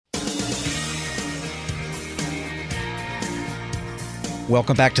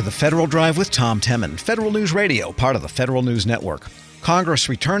Welcome back to the Federal Drive with Tom Temin, Federal News Radio, part of the Federal News Network. Congress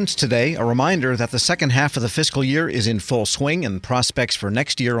returns today, a reminder that the second half of the fiscal year is in full swing and prospects for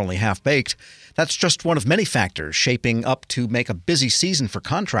next year only half-baked. That's just one of many factors shaping up to make a busy season for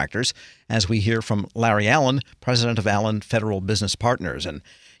contractors, as we hear from Larry Allen, president of Allen Federal Business Partners. And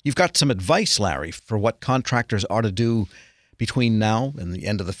you've got some advice, Larry, for what contractors ought to do between now and the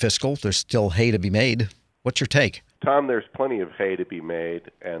end of the fiscal. There's still hay to be made. What's your take? Tom, there's plenty of hay to be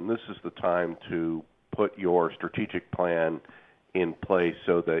made, and this is the time to put your strategic plan in place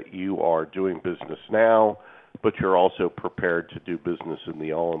so that you are doing business now, but you're also prepared to do business in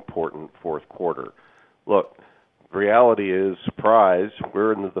the all-important fourth quarter. Look, reality is, surprise,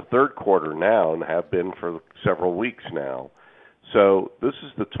 we're into the third quarter now and have been for several weeks now. So this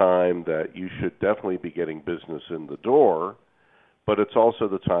is the time that you should definitely be getting business in the door, but it's also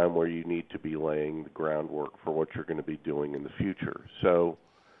the time where you need to be laying the groundwork for what you're going to be doing in the future. So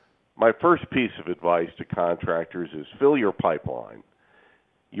my first piece of advice to contractors is fill your pipeline.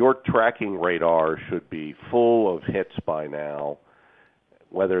 Your tracking radar should be full of hits by now,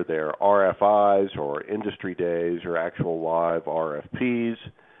 whether they're RFIs or industry days or actual live RFPs.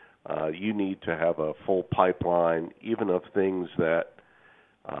 You need to have a full pipeline, even of things that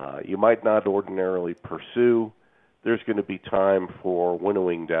you might not ordinarily pursue. There's going to be time for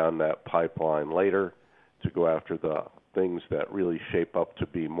winnowing down that pipeline later to go after the things that really shape up to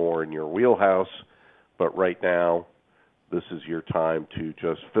be more in your wheelhouse. But right now, this is your time to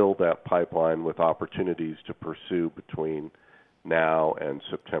just fill that pipeline with opportunities to pursue between now and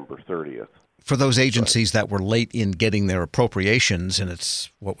September 30th. For those agencies that were late in getting their appropriations, and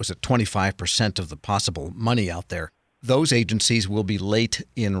it's, 25% of the possible money out there, those agencies will be late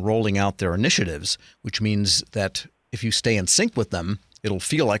in rolling out their initiatives, which means that if you stay in sync with them, it'll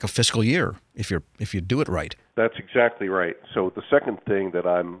feel like a fiscal year if you do it right. That's exactly right. So the second thing that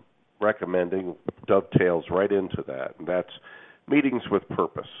I'm recommending dovetails right into that, and that's meetings with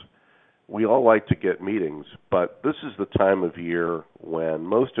purpose. We all like to get meetings, but this is the time of year when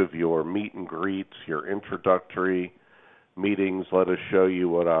most of your meet and greets, your introductory meetings, let us show you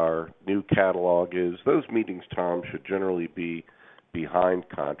what our new catalog is. Those meetings, Tom, should generally be behind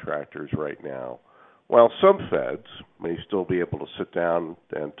contractors right now. While some feds may still be able to sit down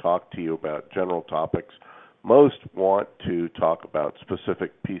and talk to you about general topics, most want to talk about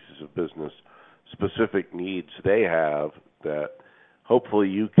specific pieces of business, specific needs they have that hopefully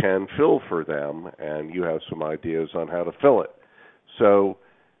you can fill for them, and you have some ideas on how to fill it. So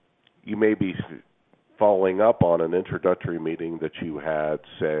you may be following up on an introductory meeting that you had,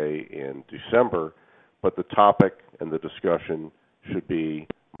 say, in December, but the topic and the discussion should be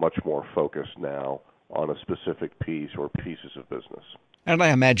much more focused now on a specific piece or pieces of business. And I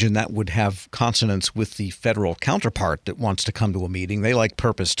imagine that would have consonance with the federal counterpart that wants to come to a meeting. They like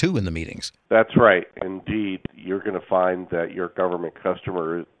purpose, too, in the meetings. That's right. Indeed, you're going to find that your government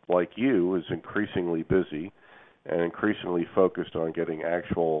customer, like you, is increasingly busy and increasingly focused on getting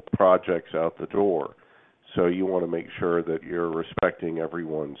actual projects out the door. So you want to make sure that you're respecting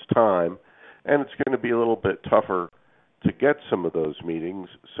everyone's time. And it's going to be a little bit tougher to get some of those meetings.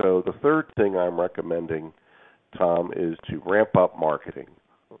 So the third thing I'm recommending, Tom, is to ramp up marketing.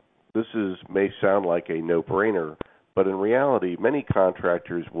 This may sound like a no-brainer, but in reality, many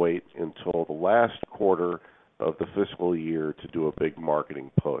contractors wait until the last quarter of the fiscal year to do a big marketing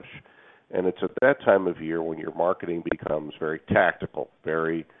push. And it's at that time of year when your marketing becomes very tactical,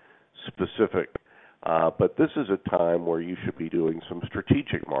 very specific. But this is a time where you should be doing some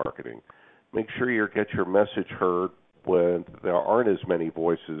strategic marketing. Make sure you get your message heard when there aren't as many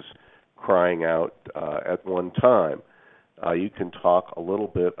voices crying out at one time. You can talk a little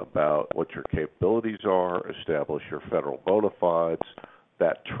bit about what your capabilities are, establish your federal bona fides,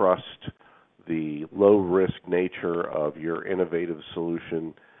 that trust, the low-risk nature of your innovative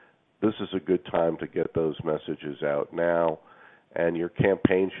solution. This is a good time to get those messages out now, and your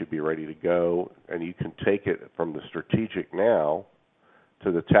campaign should be ready to go, and you can take it from the strategic now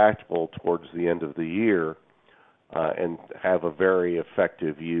to the tactical towards the end of the year and have a very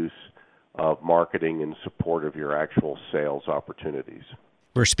effective use of marketing in support of your actual sales opportunities.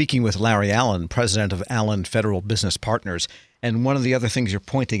 We're speaking with Larry Allen, president of Allen Federal Business Partners. And one of the other things you're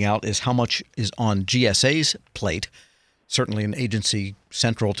pointing out is how much is on GSA's plate, certainly an agency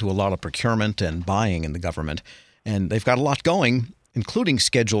central to a lot of procurement and buying in the government. And they've got a lot going, including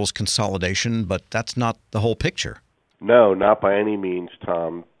schedules consolidation, but that's not the whole picture. No, not by any means,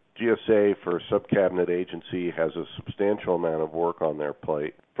 Tom. GSA, for a sub-cabinet agency, has a substantial amount of work on their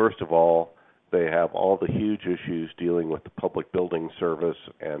plate. First of all, they have all the huge issues dealing with the Public Building Service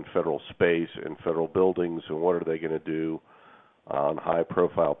and federal space and federal buildings, and what are they going to do on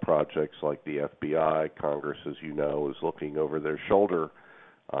high-profile projects like the FBI. Congress, as you know, is looking over their shoulder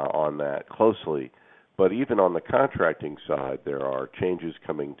on that closely. But even on the contracting side, there are changes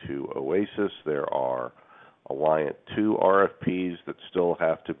coming to OASIS. There are Alliant 2 RFPs that still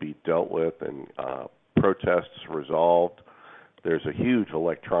have to be dealt with and protests resolved. There's a huge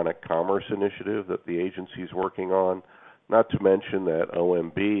electronic commerce initiative that the agency is working on, not to mention that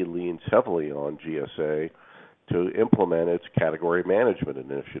OMB leans heavily on GSA to implement its category management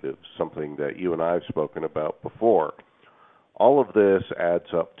initiative, something that you and I have spoken about before. All of this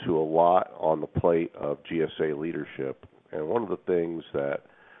adds up to a lot on the plate of GSA leadership, and one of the things that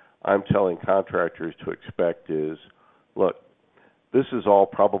I'm telling contractors to expect is, look, this is all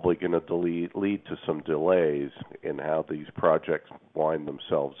probably going to lead to some delays in how these projects wind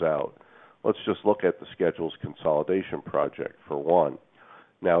themselves out. Let's just look at the schedules consolidation project for one.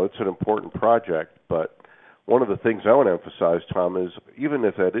 Now, it's an important project, but one of the things I want to emphasize, Tom, is even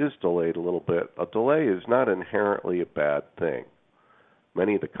if that is delayed a little bit, a delay is not inherently a bad thing.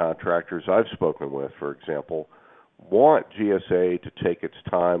 Many of the contractors I've spoken with, for example, want GSA to take its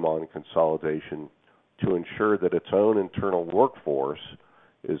time on consolidation to ensure that its own internal workforce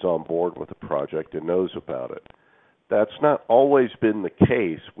is on board with the project and knows about it. That's not always been the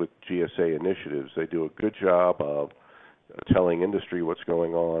case with GSA initiatives. They do a good job of telling industry what's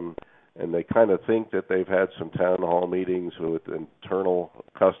going on, and they kind of think that they've had some town hall meetings with internal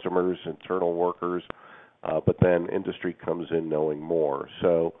customers, internal workers, but then industry comes in knowing more.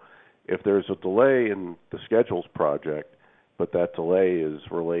 So if there's a delay in the schedules project, but that delay is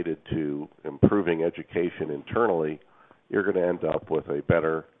related to improving education internally, you're going to end up with a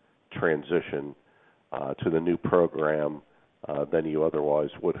better transition to the new program than you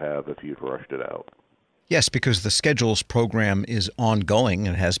otherwise would have if you'd rushed it out. Yes, because the schedules program is ongoing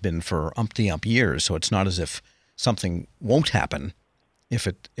and has been for umpty-ump years, so it's not as if something won't happen if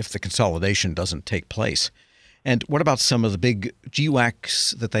the consolidation doesn't take place. And what about some of the big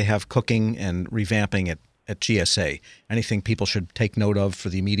GWACs that they have cooking and revamping at GSA? Anything people should take note of for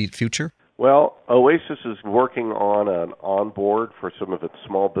the immediate future? Well, OASIS is working on an onboard for some of its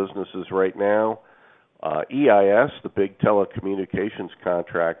small businesses right now. EIS, the big telecommunications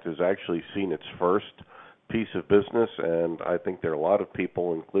contract, has actually seen its first piece of business, and I think there are a lot of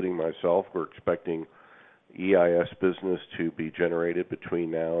people, including myself, who are expecting EIS business to be generated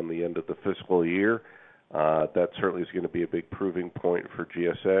between now and the end of the fiscal year. That certainly is going to be a big proving point for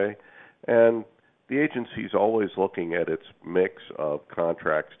GSA. And the agency is always looking at its mix of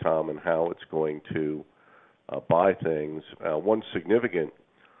contracts, Tom, and how it's going to buy things. One significant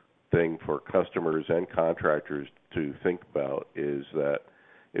thing for customers and contractors to think about is that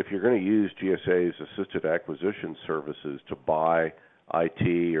if you're going to use GSA's assisted acquisition services to buy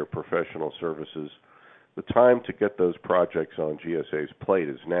IT or professional services, the time to get those projects on GSA's plate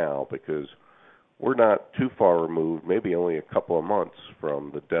is now, because we're not too far removed, maybe only a couple of months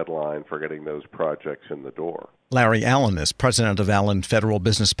from the deadline for getting those projects in the door. Larry Allen is president of Allen Federal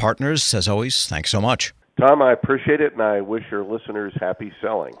Business Partners. As always, thanks so much. Tom, I appreciate it, and I wish your listeners happy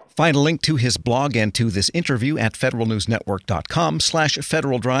selling. Find a link to his blog and to this interview at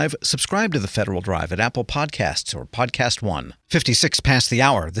federalnewsnetwork.com/Federal Drive. Subscribe to the Federal Drive at Apple Podcasts or Podcast One. 56 past the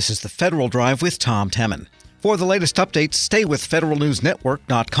hour. This is the Federal Drive with Tom Temin. For the latest updates, stay with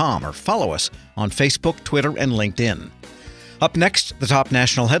federalnewsnetwork.com or follow us on Facebook, Twitter, and LinkedIn. Up next, the top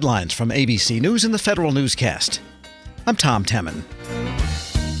national headlines from ABC News and the Federal Newscast. I'm Tom Temin.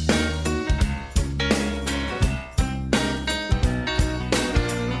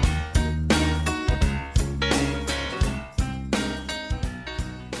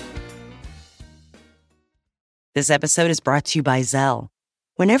 This episode is brought to you by Zelle.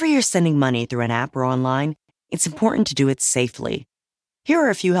 Whenever you're sending money through an app or online, it's important to do it safely. Here are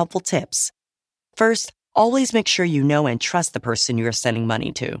a few helpful tips. First, always make sure you know and trust the person you are sending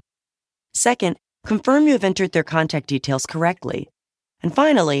money to. Second, confirm you have entered their contact details correctly. And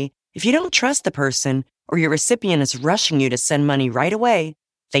finally, if you don't trust the person or your recipient is rushing you to send money right away,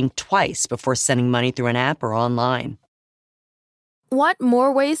 think twice before sending money through an app or online. Want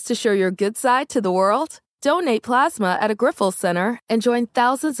more ways to show your good side to the world? Donate plasma at a Grifols Center and join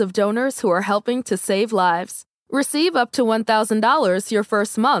thousands of donors who are helping to save lives. Receive up to $1,000 your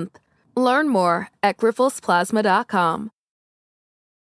first month. Learn more at grifolsplasma.com.